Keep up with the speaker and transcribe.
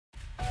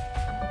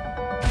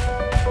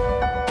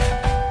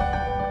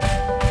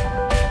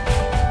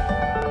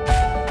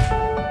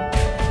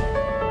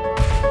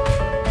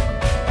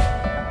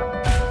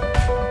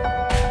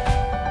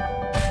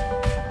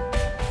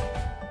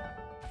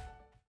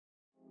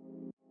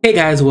Hey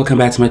guys, welcome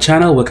back to my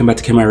channel. Welcome back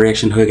to Kemari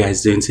Reaction. How are you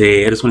guys doing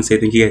today? I just want to say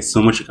thank you guys so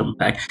much for coming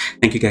back.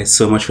 Thank you guys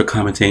so much for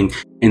commenting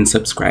and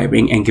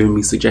subscribing and giving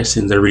me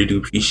suggestions. I really do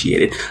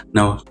appreciate it.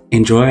 Now,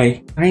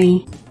 enjoy.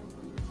 Bye.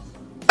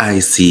 I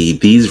see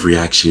these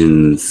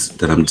reactions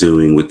that I'm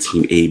doing with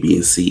Team A, B,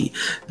 and C.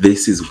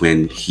 This is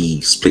when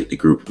he split the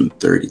group from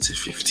 30 to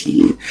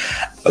 15.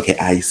 Okay,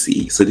 I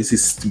see. So this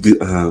is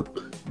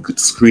good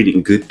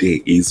screening Good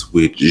Days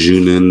with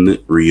Junon,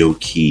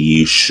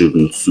 Ryoki,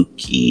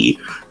 Shunsuke,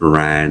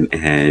 Ran,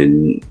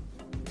 and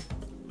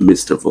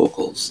Mr.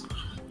 Vocals.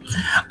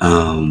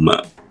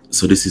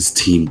 So this is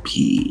Team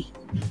B.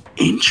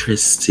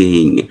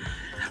 Interesting.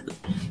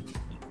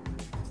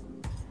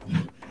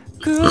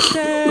 Good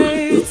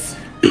days.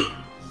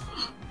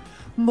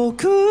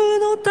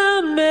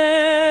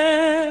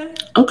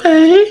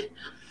 Okay.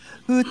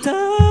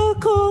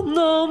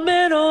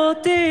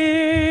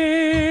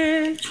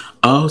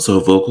 Oh, so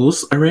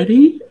vocals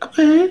already?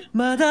 Okay. I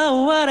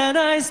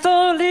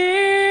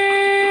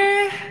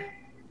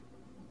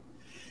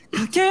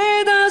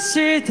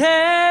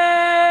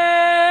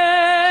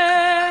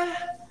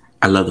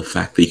love the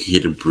fact that you can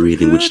hear them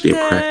breathing, which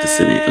they're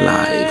practicing it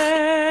live.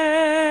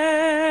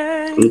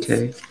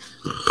 Okay.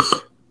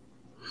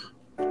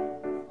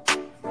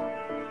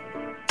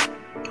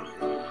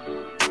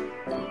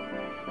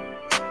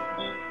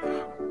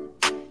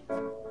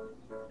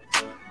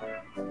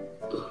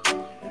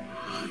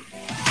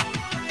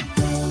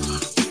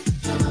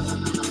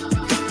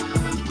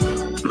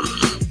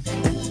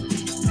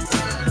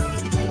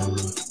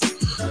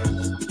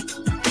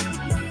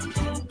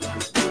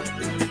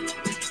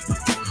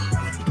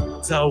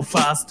 So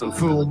fast to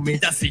me,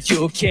 that's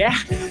Ryuhei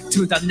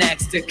to the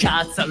next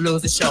cuts and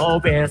lose the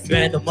showbiz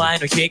目の前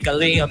の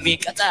光は味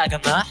方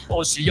かな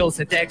押し寄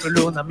せてく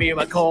る波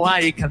は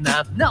怖いか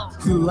な No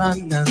不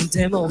安なん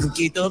ても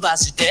吹き飛ば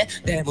して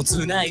でも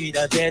繋い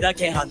だ手だ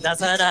け離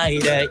さない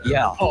で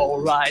Yeah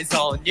All eyes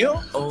on you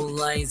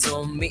All eyes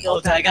on me お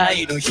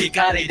互いの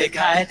光で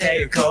変えて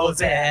ゆこう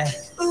ぜ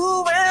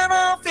When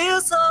I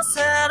feel so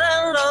sad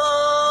and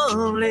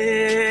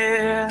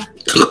lonely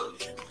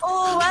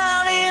終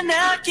わり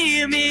な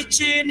き道に迷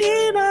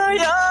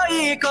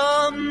い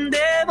込んで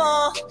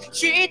も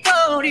一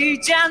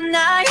人じゃ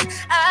ない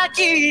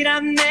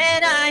諦め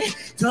ない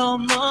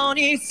共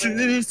に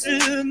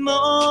進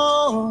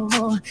もう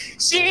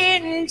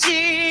信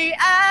じ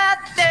合っ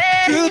て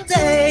Good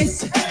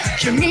days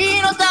君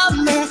のた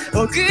め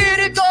送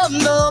るこ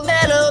のメ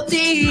ロデ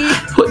ィー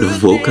Put the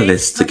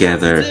vocalists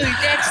together.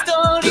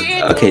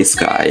 Okay,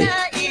 Sky.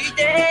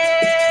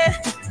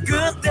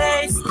 Good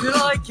days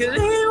黒い霧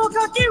を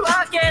かき分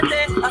け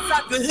て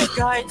浅く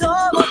深い友と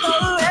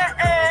上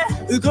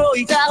へ動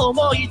いた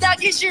想い抱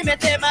きしめ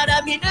てま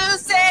だ見ぬ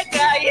世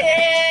界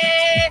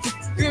へ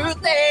Good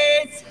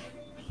days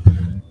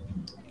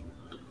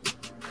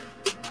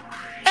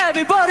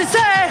Everybody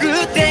say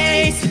Good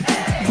days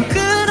僕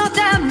の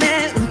た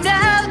め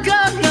歌うこ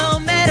の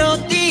メロ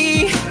デ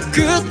ィー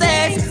Good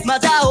days ま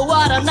だ終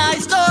わらない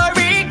ストー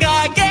リー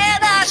駆け出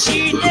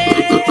して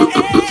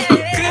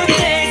Good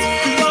days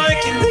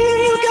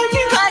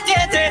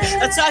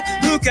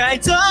深い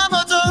友と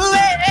上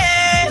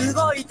へ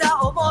動いた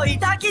想い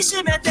抱き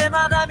しめて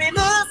まだ見ぬ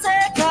世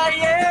界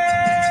へ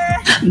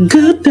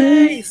Good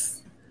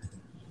days.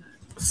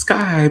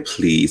 Sky,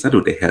 please. I know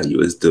what the hell you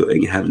was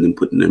doing, having them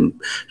putting them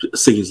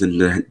singers and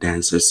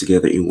dancers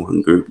together in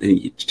one group. Then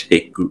you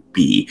take group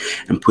B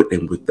and put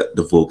them with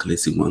the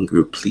vocalists in one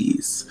group,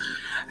 please.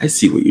 I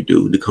see what you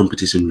do. The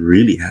competition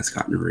really has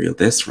gotten real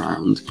this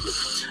round.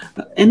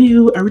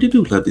 Anywho, I really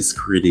do love these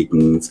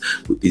greetings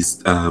with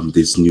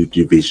this new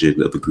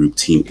division of the group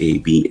Team A,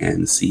 B,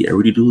 and C. I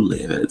really do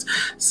love it.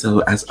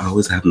 So as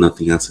always, I have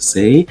nothing else to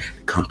say.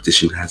 The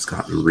competition has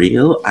gotten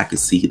real. I can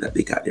see that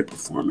they got their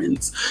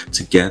performance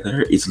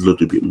together. It's a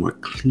little bit more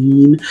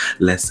clean,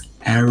 less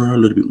error, a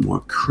little bit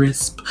more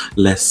crisp,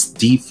 less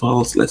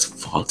defaults, less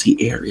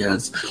faulty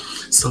areas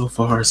so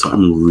far. So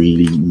I'm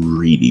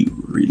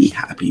really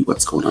happy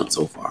what's going on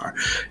so far.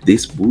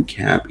 This boot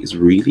camp is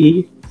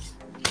really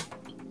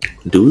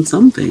doing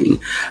something.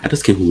 I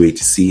just can't wait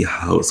to see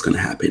how it's gonna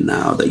happen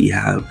now that you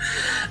have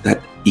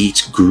that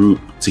each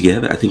group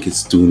together. I think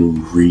it's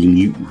doing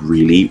really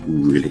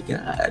good.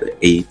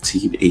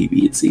 Team A,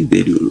 B, and C,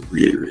 they're doing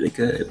really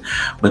good.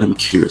 But I'm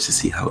curious to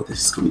see how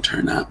this is going to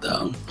turn out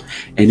though.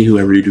 Anywho,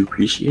 I really do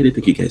appreciate it.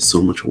 Thank you guys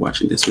so much for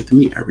watching this with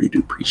me. I really do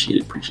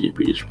appreciate it.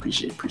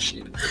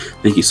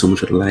 Thank you so much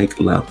for the like,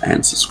 love,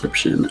 and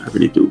subscription. I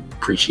really do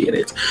appreciate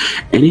it.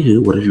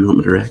 Anywho, whatever you want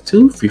me to react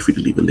to, feel free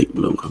to leave a link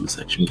below in the comment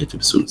section. Get to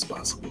it as soon as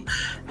possible.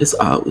 As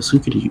always, who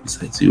can do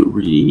besides you?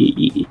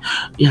 Really,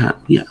 yeah,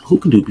 who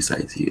can do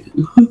besides you?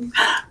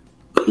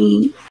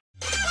 Bye.